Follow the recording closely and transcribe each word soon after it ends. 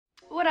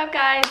What up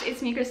guys,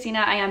 it's me Christina.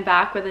 I am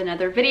back with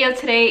another video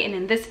today, and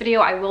in this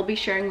video I will be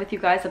sharing with you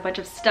guys a bunch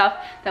of stuff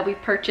that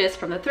we've purchased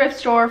from the thrift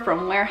store,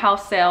 from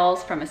warehouse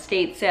sales, from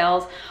estate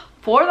sales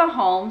for the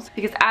homes,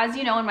 because as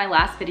you know, in my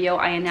last video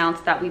I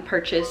announced that we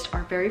purchased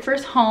our very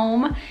first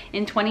home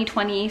in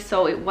 2020,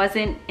 so it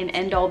wasn't an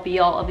end-all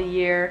be-all of a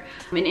year.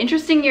 An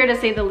interesting year to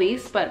say the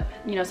least, but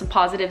you know, some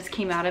positives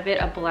came out of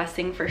it, a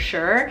blessing for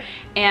sure.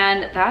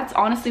 And that's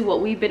honestly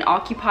what we've been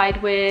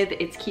occupied with.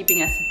 It's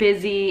keeping us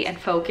busy and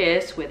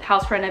focused with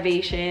house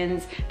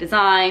renovations,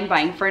 design,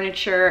 buying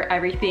furniture,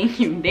 everything,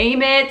 you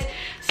name it.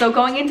 So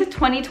going into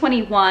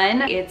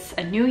 2021, it's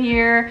a new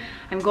year.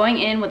 I'm going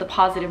in with a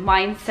positive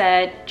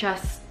mindset,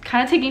 just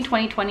kind of taking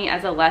 2020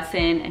 as a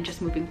lesson and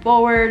just moving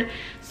forward.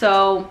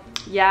 So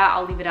yeah,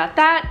 I'll leave it at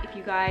that. If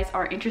you guys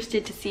are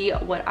interested to see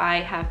what I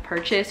have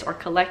purchased or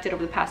collected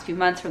over the past few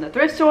months from the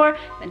thrift store,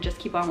 then just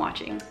keep on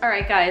watching. All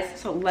right guys,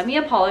 so let me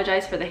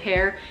apologize for the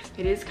hair.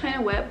 It is kind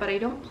of wet, but I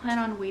don't plan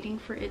on waiting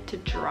for it to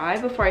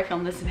dry before I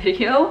film this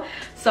video.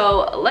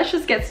 So let's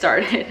just get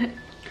started.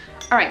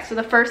 All right, so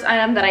the first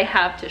item that I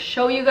have to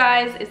show you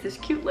guys is this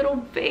cute little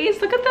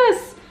vase. Look at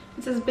this.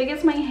 It's as big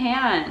as my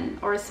hand,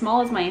 or as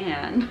small as my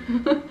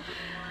hand.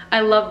 I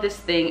love this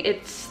thing.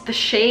 It's the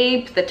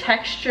shape, the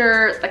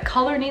texture, the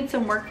color needs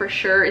some work for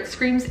sure. It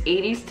screams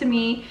 80s to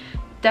me.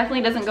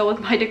 Definitely doesn't go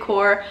with my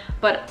decor,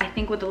 but I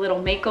think with a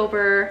little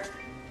makeover,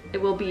 it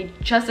will be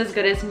just as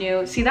good as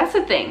new. See, that's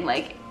the thing.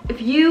 Like,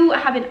 if you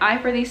have an eye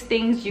for these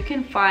things, you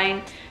can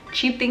find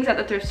cheap things at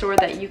the thrift store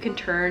that you can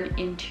turn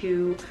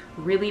into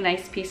really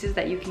nice pieces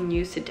that you can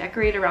use to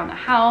decorate around the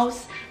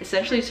house,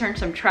 essentially turn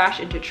some trash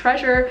into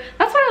treasure.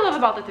 That's what I love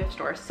about the thrift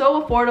store.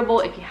 So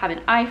affordable if you have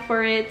an eye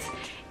for it,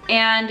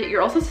 and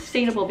you're also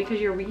sustainable because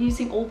you're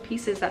reusing old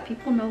pieces that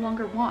people no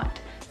longer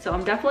want. So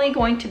I'm definitely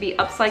going to be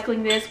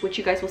upcycling this, which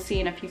you guys will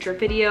see in a future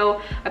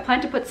video. I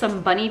plan to put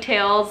some bunny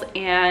tails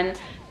and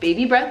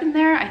baby breath in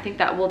there. I think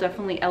that will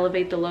definitely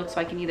elevate the look,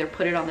 so I can either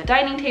put it on the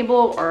dining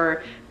table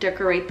or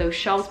decorate those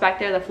shelves back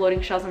there, the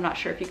floating shelves. I'm not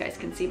sure if you guys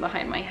can see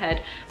behind my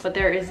head, but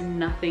there is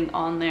nothing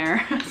on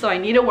there. So I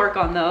need to work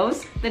on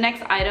those. The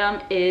next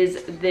item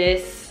is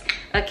this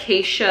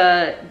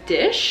acacia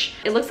dish.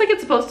 It looks like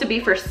it's supposed to be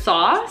for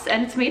sauce,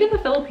 and it's made in the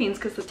Philippines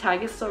because the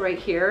tag is still right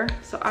here.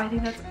 So I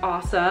think that's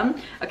awesome.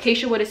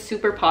 Acacia wood is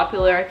super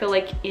popular. I feel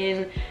like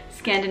in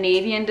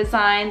Scandinavian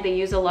design, they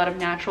use a lot of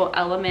natural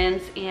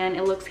elements and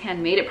it looks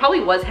handmade. It probably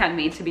was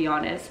handmade, to be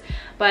honest,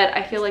 but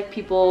I feel like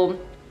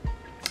people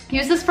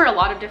use this for a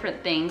lot of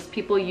different things.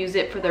 People use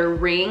it for their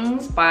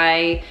rings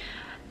by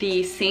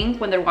the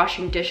sink when they're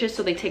washing dishes,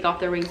 so they take off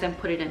their rings and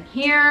put it in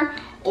here,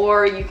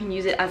 or you can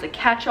use it as a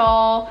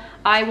catch-all.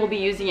 I will be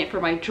using it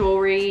for my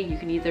jewelry. You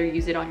can either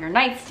use it on your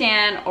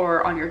nightstand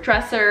or on your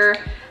dresser,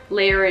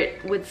 layer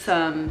it with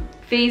some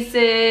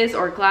vases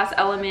or glass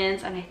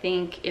elements, and I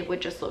think it would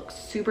just look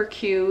super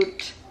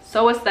cute,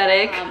 so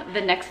aesthetic.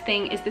 The next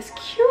thing is this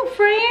cute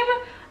frame.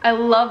 I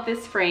love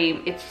this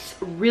frame. It's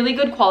really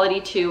good quality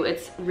too.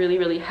 It's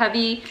really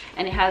heavy,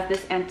 and it has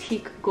this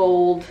antique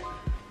gold,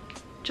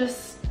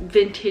 just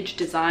vintage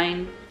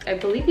design. I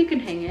believe you can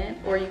hang it,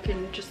 or you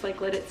can just like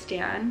let it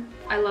stand.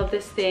 I love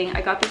this thing.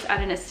 I got this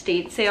at an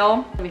estate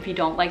sale. If you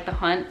don't like the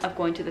hunt of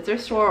going to the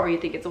thrift store, or you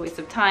think it's a waste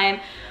of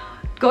time,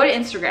 go to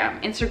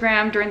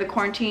Instagram. During the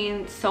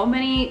quarantine, so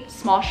many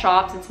small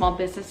shops and small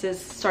businesses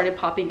started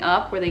popping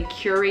up where they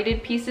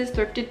curated pieces,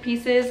 thrifted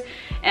pieces,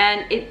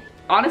 and it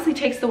honestly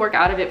takes the work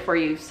out of it for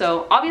you.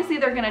 So obviously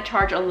they're gonna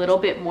charge a little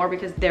bit more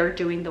because they're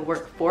doing the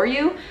work for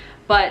you,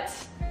 but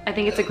I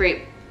think it's a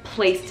great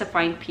place to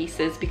find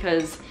pieces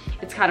because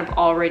it's kind of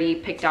already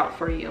picked out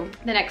for you.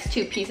 The next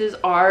two pieces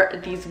are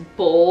these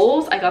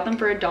bowls. I got them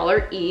for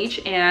 $1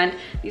 each, and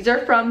these are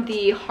from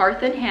the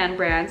Hearth and Hand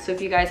brand. So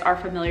if you guys are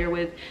familiar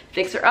with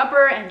Fixer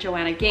Upper and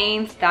Joanna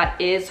Gaines, that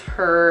is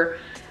her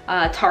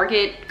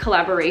Target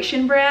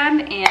collaboration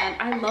brand, and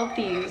I love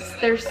these.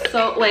 They're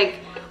so, like,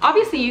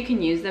 obviously you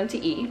can use them to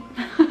eat,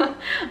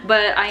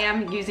 but I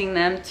am using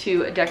them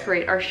to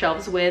decorate our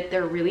shelves with.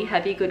 They're really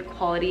heavy, good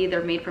quality.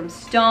 They're made from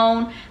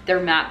stone, they're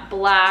matte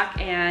black,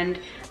 and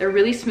they're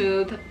really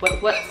smooth.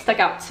 But what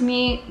stuck out to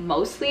me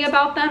mostly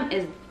about them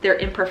is their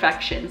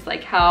imperfections,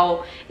 like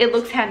how it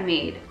looks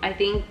handmade. I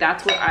think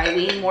that's what I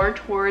lean more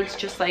towards,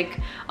 just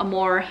like a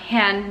more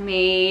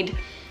handmade,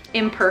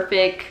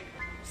 imperfect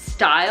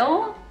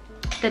style.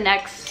 The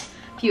next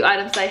few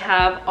items I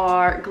have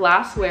are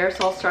glassware,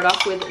 so I'll start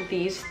off with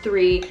these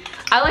three.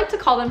 I like to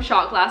call them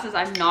shot glasses.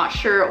 I'm not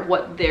sure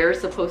what they're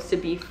supposed to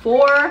be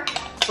for,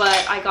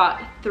 but I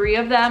got 3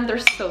 of them. They're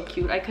so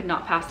cute. I could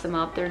not pass them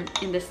up. They're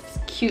in this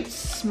cute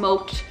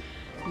smoked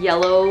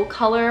yellow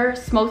color.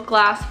 Smoked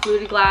glass,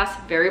 fluted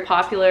glass, very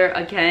popular.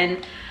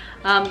 Again,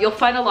 you'll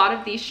find a lot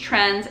of these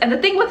trends, and the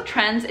thing with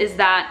trends is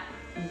that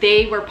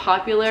they were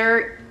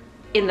popular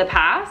in the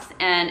past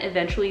and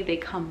eventually they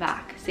come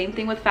back. Same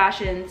thing with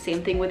fashion,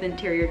 same thing with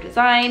interior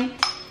design.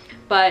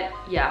 But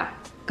yeah,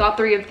 got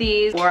 3 of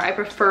these, or I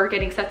prefer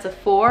getting sets of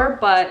 4,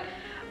 but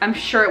I'm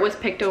sure it was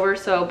picked over,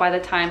 so by the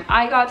time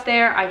I got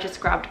there, I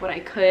just grabbed what I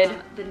could.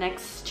 The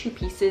next 2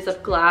 pieces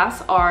of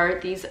glass are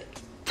these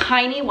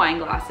tiny wine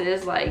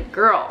glasses. Like,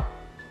 girl,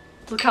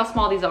 look how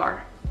small these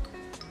are.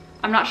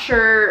 I'm not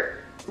sure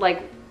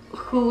like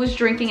who's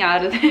drinking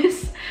out of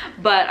this,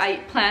 but I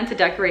plan to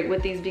decorate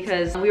with these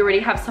because we already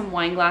have some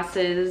wine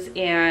glasses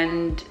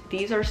and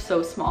these are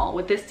so small.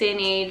 With this day and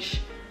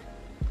age,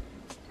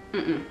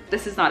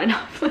 this is not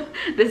enough.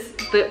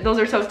 Those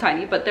are so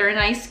tiny, but they're a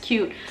nice,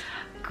 cute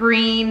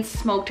green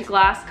smoked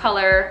glass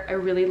color. I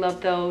really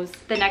love those.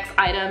 The next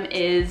item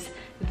is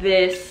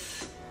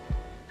this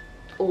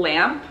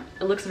lamp.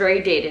 It looks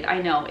very dated,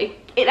 I know.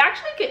 It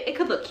actually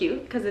could look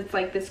cute because it's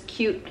like this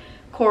cute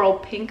coral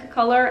pink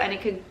color, and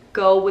it could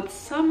go with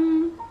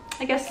some,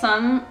 I guess,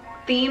 some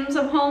themes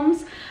of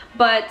homes,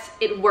 but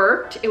it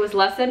worked. It was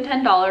less than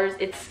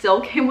 $10. It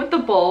still came with the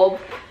bulb,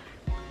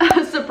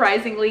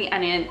 surprisingly,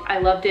 and I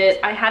loved it.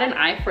 I had an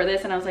eye for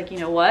this and I was like, you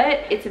know what?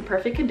 It's in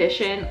perfect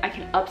condition. I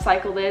can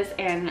upcycle this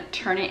and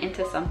turn it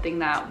into something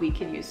that we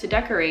can use to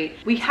decorate.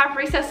 We have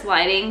recessed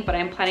lighting, but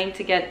I'm planning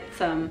to get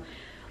some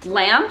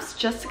lamps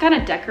just to kind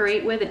of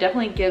decorate with. It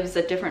definitely gives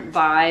a different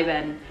vibe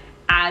and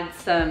adds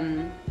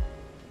some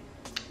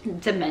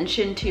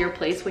dimension to your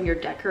place when you're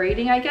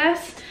decorating, I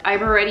guess.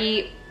 I've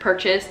already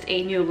purchased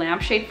a new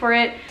lampshade for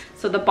it.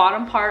 So the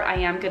bottom part, I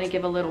am gonna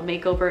give a little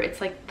makeover.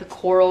 It's like the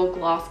coral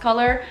gloss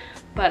color,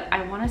 but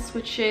I wanna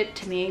switch it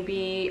to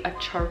maybe a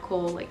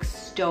charcoal like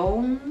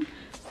stone.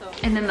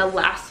 And then the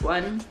last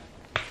one,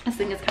 this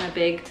thing is kind of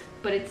big,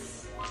 but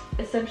it's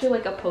essentially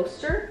like a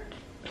poster.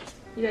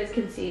 You guys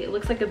can see, it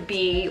looks like a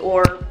bee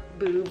or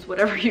boobs,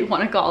 whatever you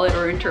want to call it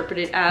or interpret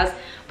it as.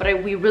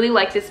 But we really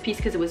like this piece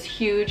because it was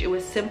huge, it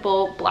was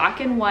simple, black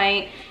and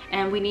white,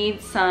 and we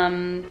need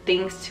some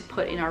things to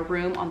put in our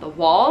room on the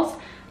walls.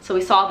 So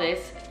we saw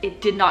this,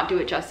 it did not do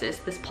it justice.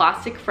 This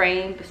plastic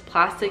frame, this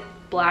plastic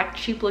black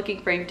cheap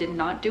looking frame did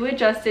not do it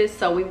justice,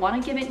 so we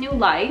want to give it new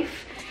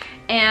life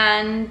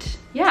and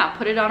yeah,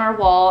 put it on our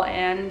wall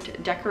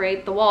and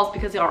decorate the walls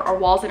because our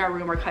walls in our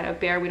room are kind of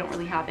bare. We don't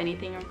really have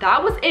anything.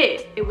 That was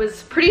it. It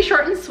was pretty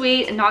short and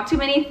sweet, not too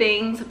many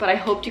things, but I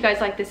hope you guys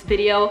like this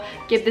video.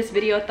 Give this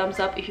video a thumbs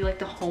up if you like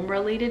the home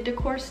related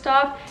decor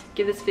stuff.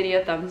 Give this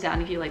video a thumbs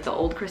down if you like the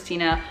old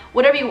Christina.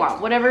 Whatever you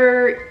want,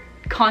 whatever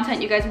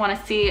content you guys want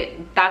to see,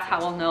 that's how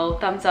I'll know.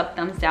 Thumbs up,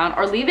 thumbs down,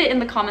 or leave it in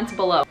the comments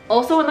below.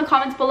 Also in the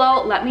comments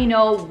below, let me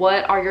know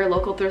what are your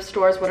local thrift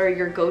stores, what are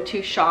your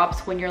go-to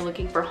shops when you're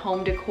looking for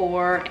home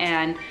decor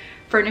and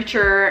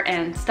furniture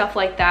and stuff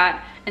like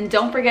that. And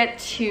don't forget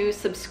to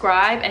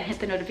subscribe and hit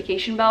the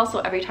notification bell so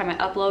every time I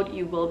upload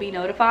you will be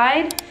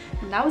notified.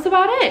 And that was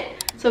about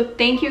it. So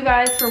thank you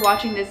guys for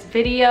watching this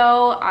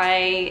video.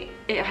 I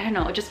don't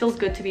know, it just feels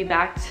good to be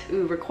back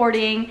to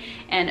recording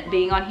and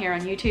being on here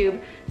on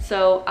YouTube.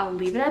 So I'll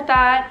leave it at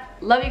that.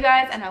 Love you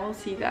guys, and I will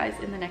see you guys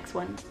in the next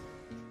one.